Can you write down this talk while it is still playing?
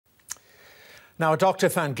Now, a doctor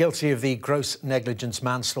found guilty of the gross negligence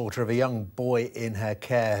manslaughter of a young boy in her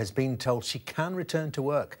care has been told she can return to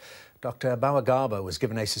work. Dr Bawa-Garba was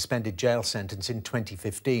given a suspended jail sentence in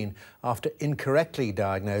 2015 after incorrectly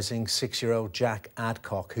diagnosing 6-year-old Jack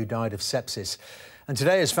Adcock, who died of sepsis. And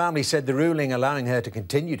today his family said the ruling allowing her to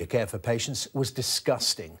continue to care for patients was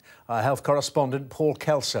disgusting. Our health correspondent Paul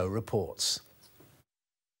Kelso reports.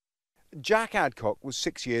 Jack Adcock was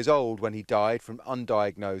 6 years old when he died from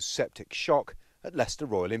undiagnosed septic shock at Leicester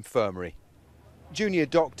Royal Infirmary. Junior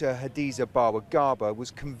doctor Dr Bawa-Garba was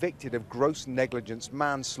convicted of gross negligence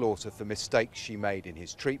manslaughter for mistakes she made in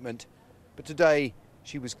his treatment, but today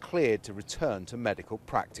she was cleared to return to medical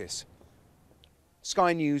practice.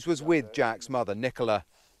 Sky News was with Jack's mother Nicola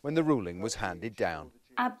when the ruling was handed down.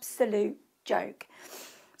 Absolute joke.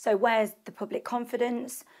 So where's the public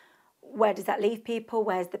confidence? Where does that leave people?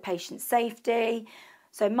 Where's the patient's safety?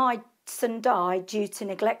 So my son died due to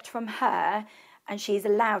neglect from her, and she's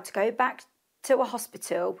allowed to go back to a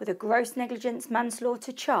hospital with a gross negligence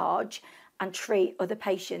manslaughter charge and treat other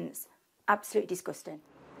patients. Absolutely disgusting.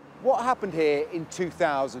 What happened here in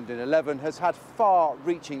 2011 has had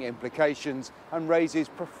far-reaching implications and raises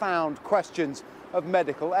profound questions of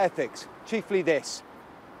medical ethics. Chiefly this: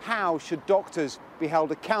 how should doctors be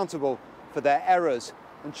held accountable for their errors?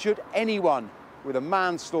 And should anyone with a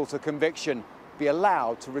manslaughter conviction be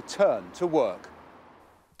allowed to return to work?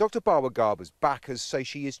 Dr Bawa-Garba's backers say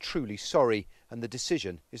she is truly sorry and the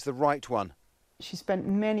decision is the right one. She spent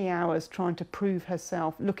many hours trying to prove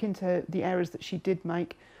herself, look into the errors that she did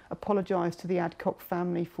make, apologise to the Adcock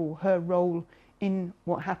family for her role in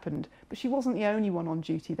what happened. But she wasn't the only one on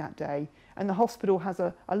duty that day, and the hospital has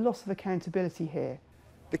a loss of accountability here.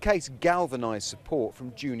 The case galvanised support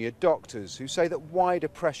from junior doctors who say that wider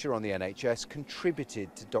pressure on the NHS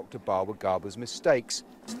contributed to Dr Bawa-Garba's mistakes.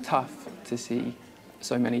 It's tough to see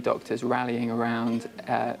so many doctors rallying around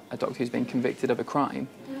a doctor who's been convicted of a crime,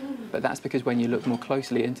 but that's because when you look more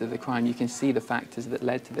closely into the crime you can see the factors that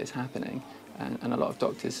led to this happening, and a lot of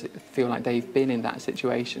doctors feel like they've been in that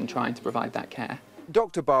situation trying to provide that care.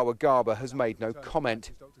 Dr Bawa-Garba has made no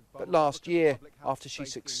comment, but last year, after she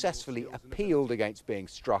successfully appealed against being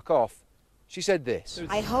struck off, she said this: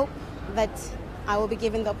 I hope that I will be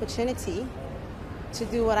given the opportunity to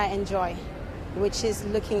do what I enjoy, which is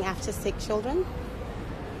looking after sick children.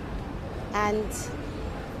 And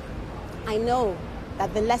I know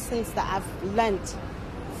that the lessons that I've learnt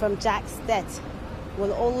from Jack's death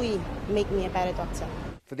will only make me a better doctor.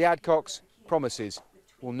 For the Adcocks, promises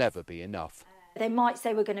will never be enough. They might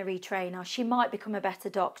say we're going to retrain her, she might become a better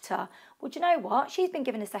doctor. Well, do you know what? She's been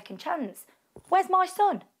given a second chance. Where's my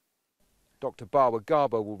son? Dr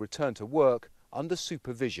Bawa-Garba will return to work under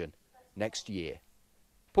supervision next year.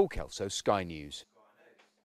 Paul Kelso, Sky News.